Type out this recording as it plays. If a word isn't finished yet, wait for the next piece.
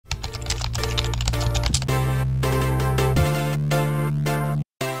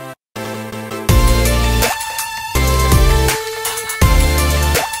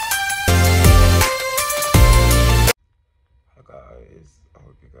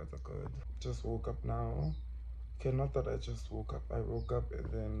guys are good. Just woke up now. Okay, not that I just woke up. I woke up and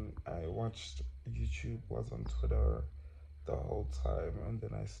then I watched YouTube, was on Twitter the whole time, and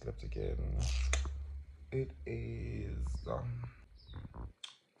then I slept again. It is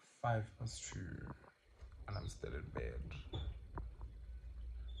 2:05 and I'm still in bed.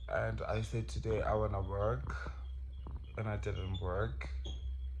 And I said today I wanna work and I didn't work.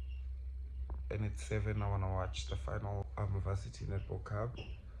 And it's 7, I wanna watch the final Varsity Netball Cup.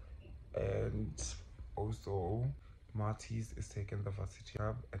 And also Marty's is taking the Varsity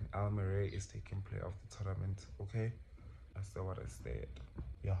Cup and Almere is taking player of the tournament. Okay, that's what I said.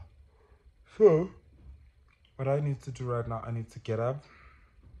 Yeah. So what I need to do right now, I need to get up.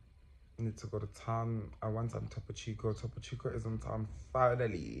 I need to go to town. I want some Topo Chico. Topo Chico is in town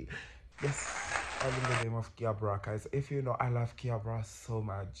finally. Yes, all in the name of Kiabra, guys. If you know, I love Kiabra so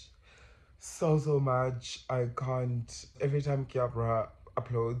much. So much. I can't. Every time Kiabra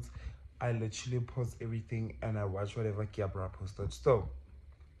uploads, I literally pause everything and I watch whatever Kiabra posted. So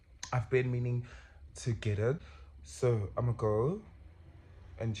I've been meaning to get it. So I'm gonna go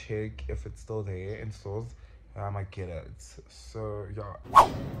and check if it's still there in stores. I might get it. So yeah.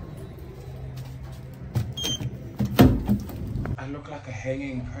 I look like a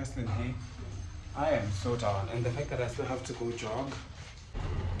hanging person here. I am so down, and the fact that I still have to go jog,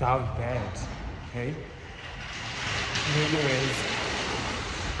 down bad. Okay. Anyways,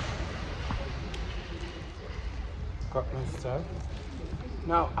 got my stuff.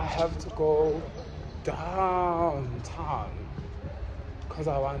 Now I have to go downtown because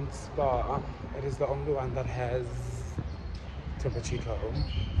I want Spa. It is the only one that has Topo Chico.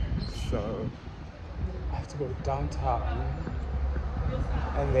 So I have to go downtown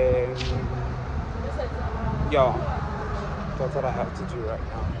and then yeah, that's what I have to do right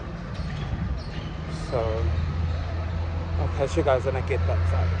now. So I'll catch you guys when I get that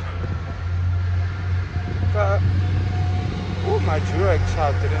side. But oh, my Durag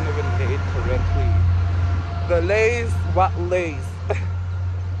child didn't even lay it correctly. The lace, what lace?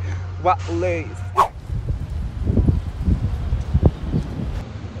 What lace?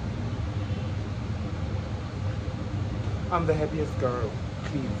 I'm the happiest girl,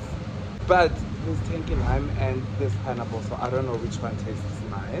 please. But there's tanky lime and this pineapple, so I don't know which one tastes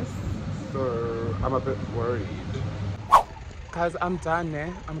nice. So I'm a bit worried. Guys, I'm done,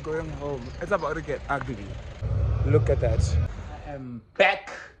 eh? I'm going home. It's about to get ugly. Look at that. I am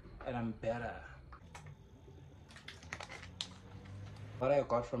back and I'm better. What I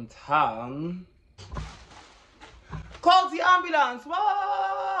got from town. Called the ambulance.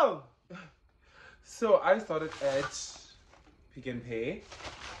 Whoa! So I started at Pick and Pay,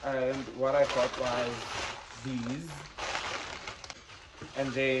 and what I got was these,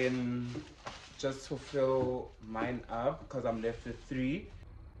 and then just to fill mine up because I'm left with 3.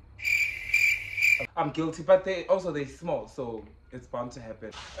 I'm guilty, but they're small, so it's bound to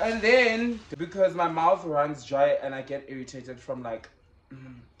happen. And then because my mouth runs dry and I get irritated from like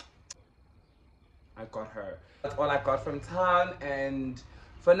I got her. That's all I got from town, and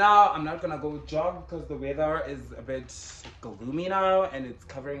for now I'm not gonna go jog because the weather is a bit gloomy now and it's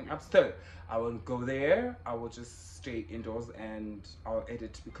covering up. So I won't go there. I will just stay indoors and I'll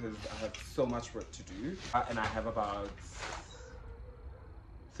edit because I have so much work to do, and I have about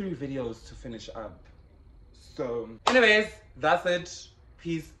 3 videos to finish up. So anyways, that's it.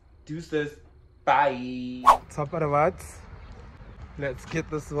 Peace, deuces, bye. Top of the what? Let's get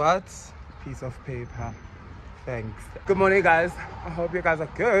this what? Piece of paper. Thanks. Good morning, guys. I hope you guys are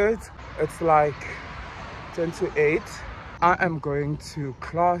good. It's like 10 to 8. I am going to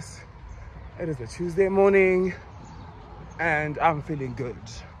class. It is a Tuesday morning and I'm feeling good.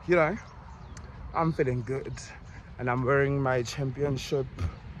 You know, I'm feeling good. And I'm wearing my championship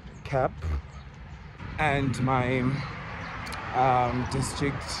cap and my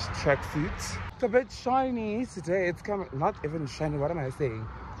district tracksuit. It's a bit shiny today. It's coming, not even shiny, what am I saying?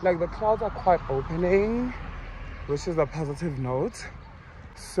 Like the clouds are quite opening, which is a positive note.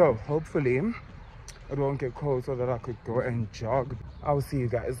 So hopefully it won't get cold so that I could go and jog. I'll see you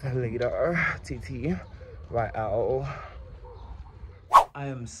guys later. TT, YL. I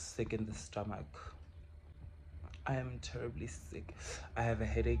am sick in the stomach. I am terribly sick. I have a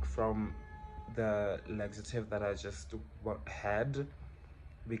headache from the laxative that I just had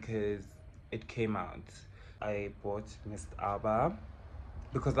because it came out. I bought Mist Alba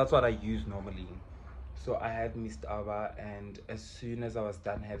because that's what I use normally. So I had Mist Alba, and as soon as I was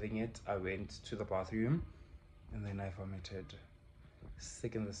done having it, I went to the bathroom and then I vomited.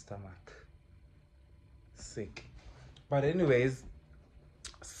 Sick in the stomach. Sick. But anyways,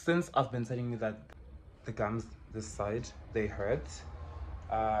 since I've been telling you that the gums this side, they hurt,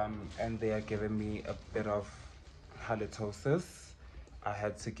 and they are giving me a bit of halitosis. I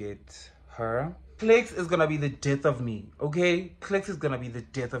had to get her. Clicks is gonna be the death of me, okay? Clicks is gonna be the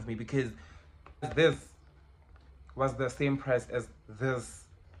death of me because this was the same price as this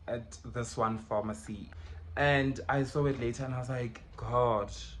at this one pharmacy. And I saw it later and I was like,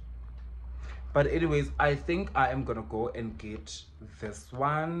 God. But anyways, I think I am gonna go and get this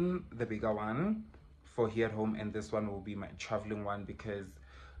one, the bigger one, for here at home, and this one will be my traveling one because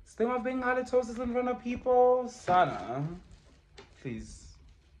instead of being halitosis in front of people, Sana, please,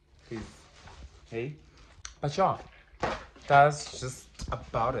 hey. But yeah, that's just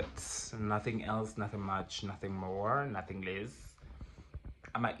about it. Nothing else, nothing much, nothing more, nothing less.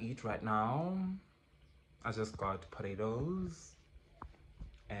 I might eat right now. I just got potatoes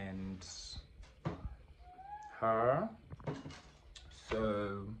and her.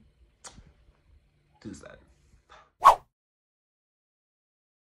 So, do that.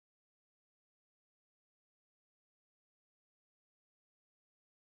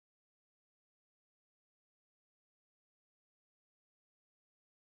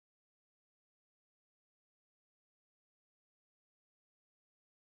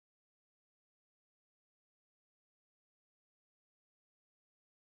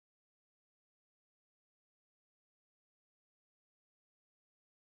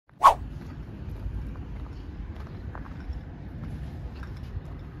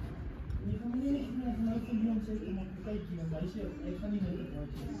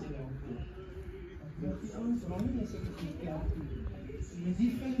 Met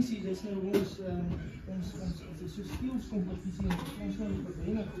die functie, dus nou onze skills-competitie ons nou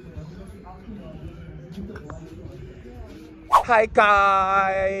verdwenen. Hi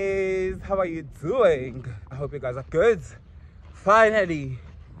guys, how are you doing? I hope you guys are good. Finally,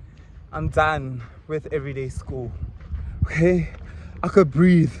 I'm done with everyday school. Okay, I could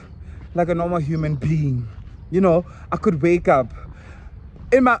breathe like a normal human being. You know, I could wake up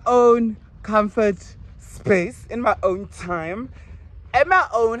in my own comfort space, in my own time, at my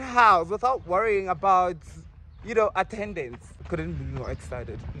own house without worrying about, you know, attendance. Couldn't be more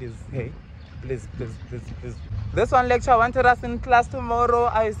excited. Please, hey, please. This one lecturer wanted us in class tomorrow.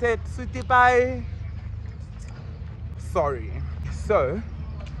 I said, sweetie bye. Sorry. So,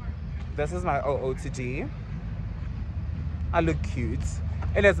 this is my OOTD. I look cute.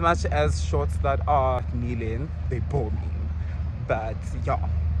 In as much as shorts that are knee-length, they bore me. But yeah,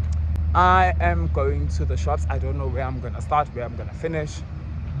 I am going to the shops. I don't know where I'm gonna start, where I'm gonna finish,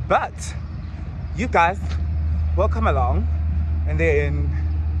 but you guys will come along. And then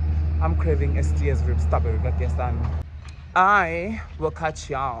I'm craving STS rib stubber, like yes, and I will catch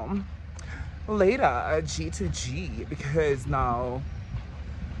y'all later, G to G, because now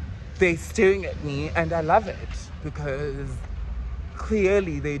they're staring at me and I love it because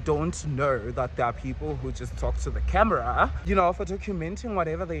clearly they don't know that there are people who just talk to the camera, you know, for documenting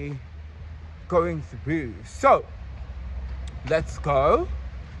whatever they going through. So let's go.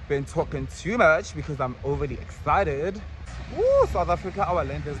 Been talking too much because I'm overly excited. Woo, South Africa, our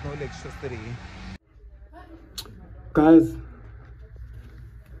land, there's no electricity. Guys,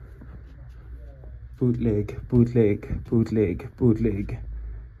 bootleg.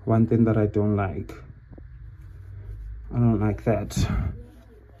 One thing that I don't like. I don't like that.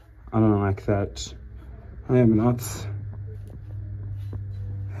 I am not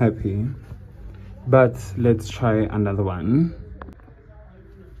happy. But let's try another one.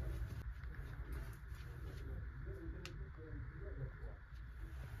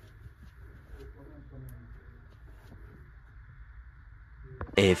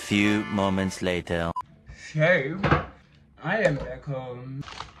 A few moments later. So, I am back home.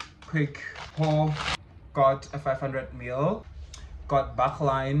 Quick haul. Got a 500ml. Got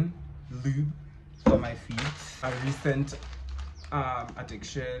backline lube for my feet. A recent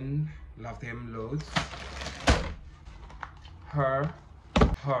addiction. Love them loads. Her.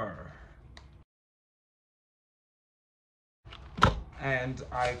 And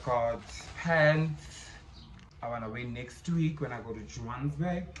I got pants. I wanna wear next week when I go to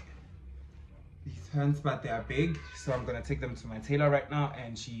Johannesburg. These pants, but they are big, so I'm gonna take them to my tailor right now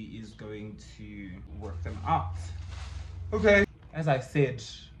and she is going to work them out. Okay, as I said,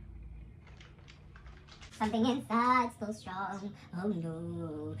 something inside so strong, oh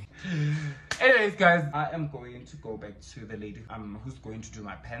no. Anyways guys, I am going to go back to the lady who's going to do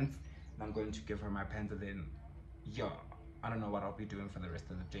my pants, and I'm going to give her my pants, and then yeah, I don't know what I'll be doing for the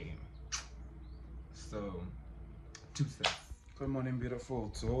rest of the day. So, deuces. Good morning,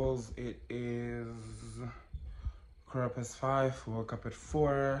 beautiful dolls. It is 5:15. Woke up at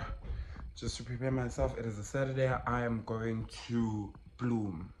 4 just to prepare myself. It is a Saturday. I am going to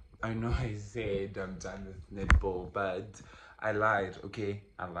bloom. I know I said I'm done with netball, but I lied, okay?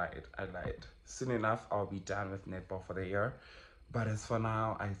 I lied. Soon enough, I'll be done with netball for the year. But as for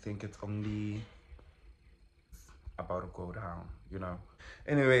now, I think it's only about to go down, you know.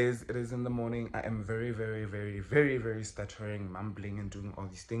 Anyways, it is in the morning. I am very stuttering, mumbling, and doing all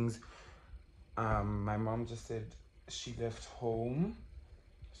these things. My mom just said she left home,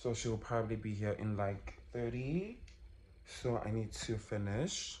 so she'll probably be here in like 30. So I need to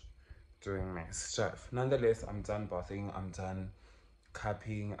finish doing my stuff. Nonetheless, I'm done bathing, I'm done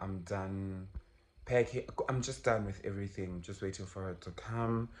cupping, I'm done packing. I'm just done with everything, just waiting for her to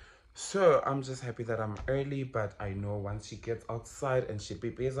come. So I'm just happy that I'm early, but I know once she gets outside and she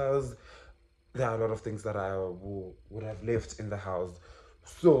prepares, there are a lot of things that I would have left in the house.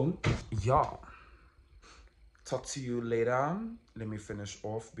 So yeah, talk to you later. Let me finish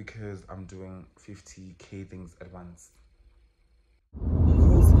off because I'm doing 50k things at once.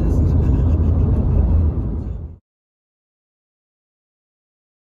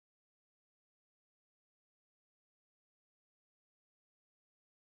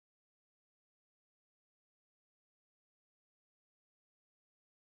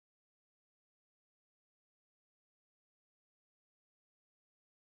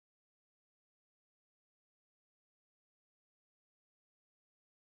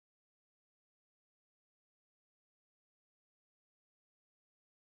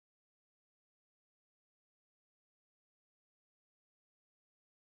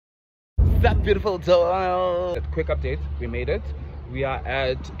 That beautiful door. Quick update, we made it. We are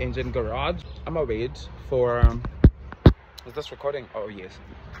at Engine Garage. I'm gonna wait for is this recording? Oh yes.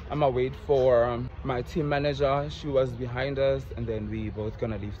 I'm gonna wait for my team manager. She was behind us, and then we both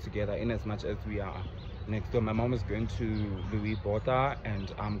gonna leave together in as much as we are next door. My mom is going to Louis Bota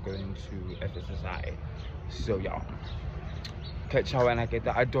and I'm going to FSSI. So yeah, catch her when I get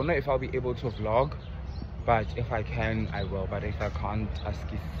there. I don't know if I'll be able to vlog, but if I can I will, but if I can't, ask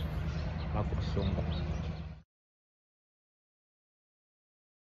if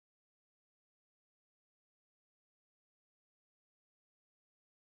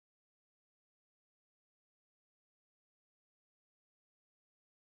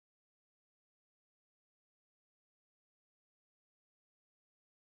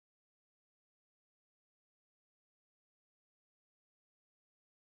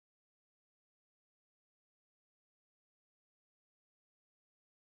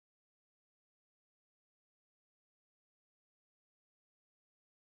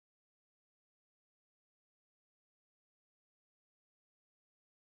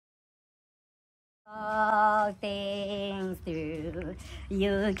All things through.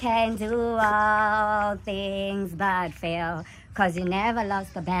 You can do all things but fail. Cause you never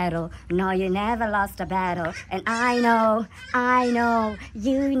lost a battle. No, you never lost a battle. And I know,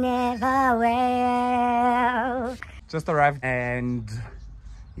 you never will. just arrived, and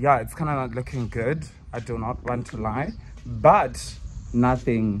yeah, it's kind of not looking good. I do not want to lie, but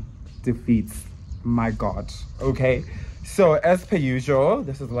nothing defeats my God. Okay, so as per usual,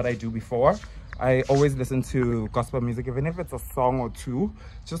 this is what I do before. I always listen to gospel music, even if it's a song or two,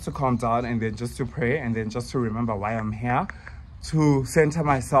 just to calm down, and then just to pray, and then just to remember why I'm here, to center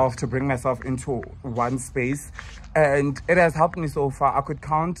myself, to bring myself into one space. And it has helped me so far. I could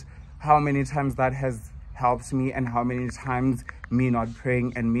count how many times that has helped me, and how many times me not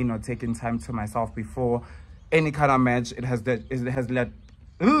praying and me not taking time to myself before any kind of match, it has led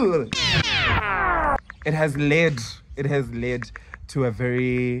to a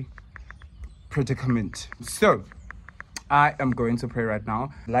very predicament. So I am going to pray right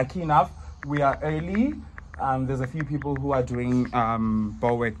now. Lucky enough, we are early. There's a few people who are doing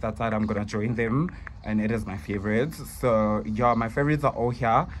ball work that side. I'm gonna join them, and it is my favorites. So yeah, my favorites are all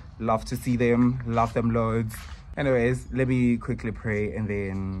here. Love to see them, love them loads. Anyways, let me quickly pray and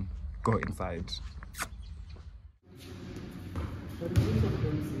then go inside.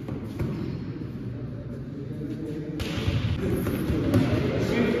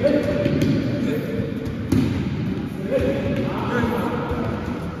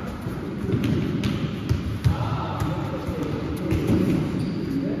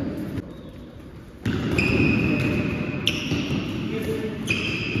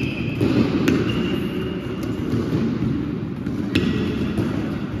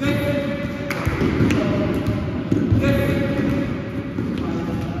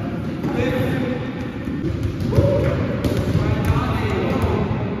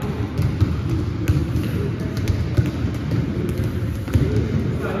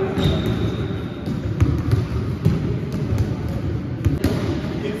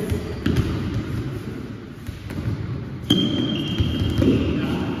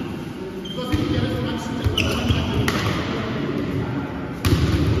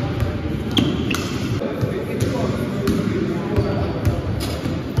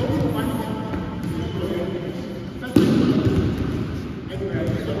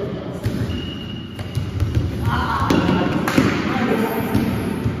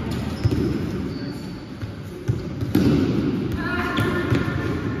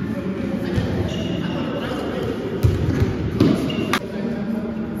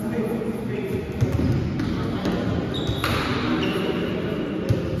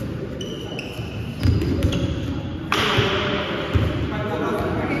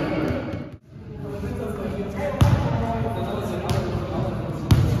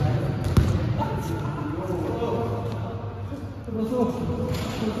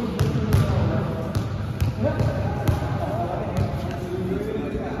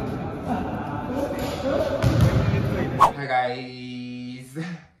 guys.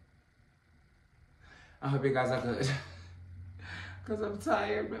 I hope you guys are good. Because I'm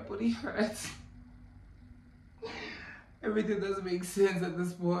tired, my body hurts. Everything doesn't make sense at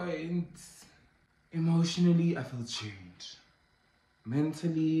this point. Emotionally, I feel changed.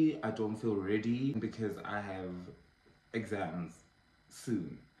 Mentally, I don't feel ready because I have exams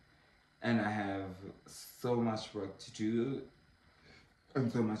soon. And I have so much work to do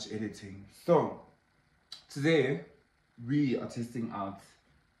and so much editing. So, today, we are testing out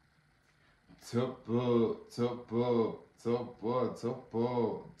Topo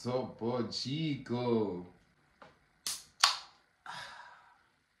Chico.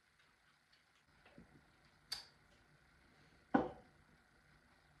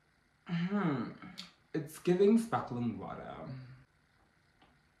 It's giving sparkling water.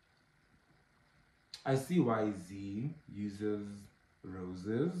 I see why Z uses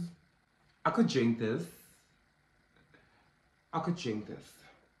roses. I could drink this.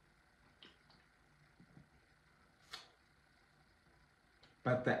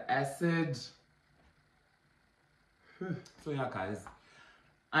 But the acid. So yeah, guys.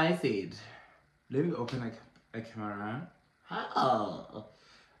 I said, let me open a camera. How?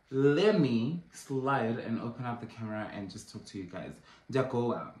 Let me slide and open up the camera and just talk to you guys.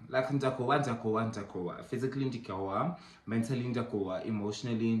 Njakowa. Like Njakowa. Physically ndikawa, mentally ndikawa,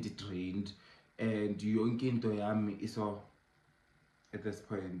 emotionally drained. And yonke into yami iso at this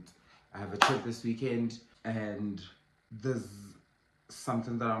point. I have a trip this weekend and there's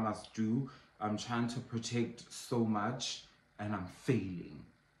something that I must do. I'm trying to protect so much and I'm failing.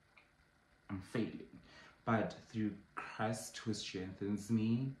 But through Christ who strengthens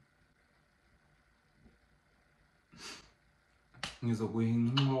me, I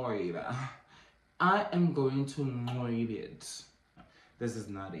am going to enjoy it. This is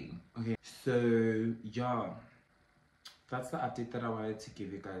nutty. Okay, so yeah, that's the update that I wanted to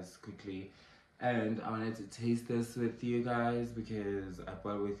give you guys quickly. And I wanted to taste this with you guys because I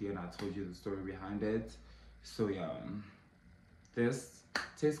bought it with you and I told you the story behind it. So yeah, this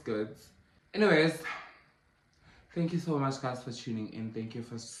tastes good. Anyways, thank you so much guys for tuning in. Thank you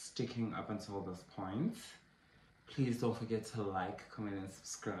for sticking up until this point. Please don't forget to like, comment and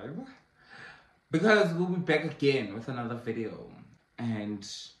subscribe. Because we'll be back again with another video. And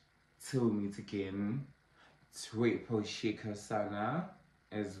till we meet again, Tweepo Shika Sana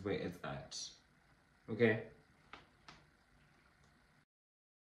is where it's at. Okay?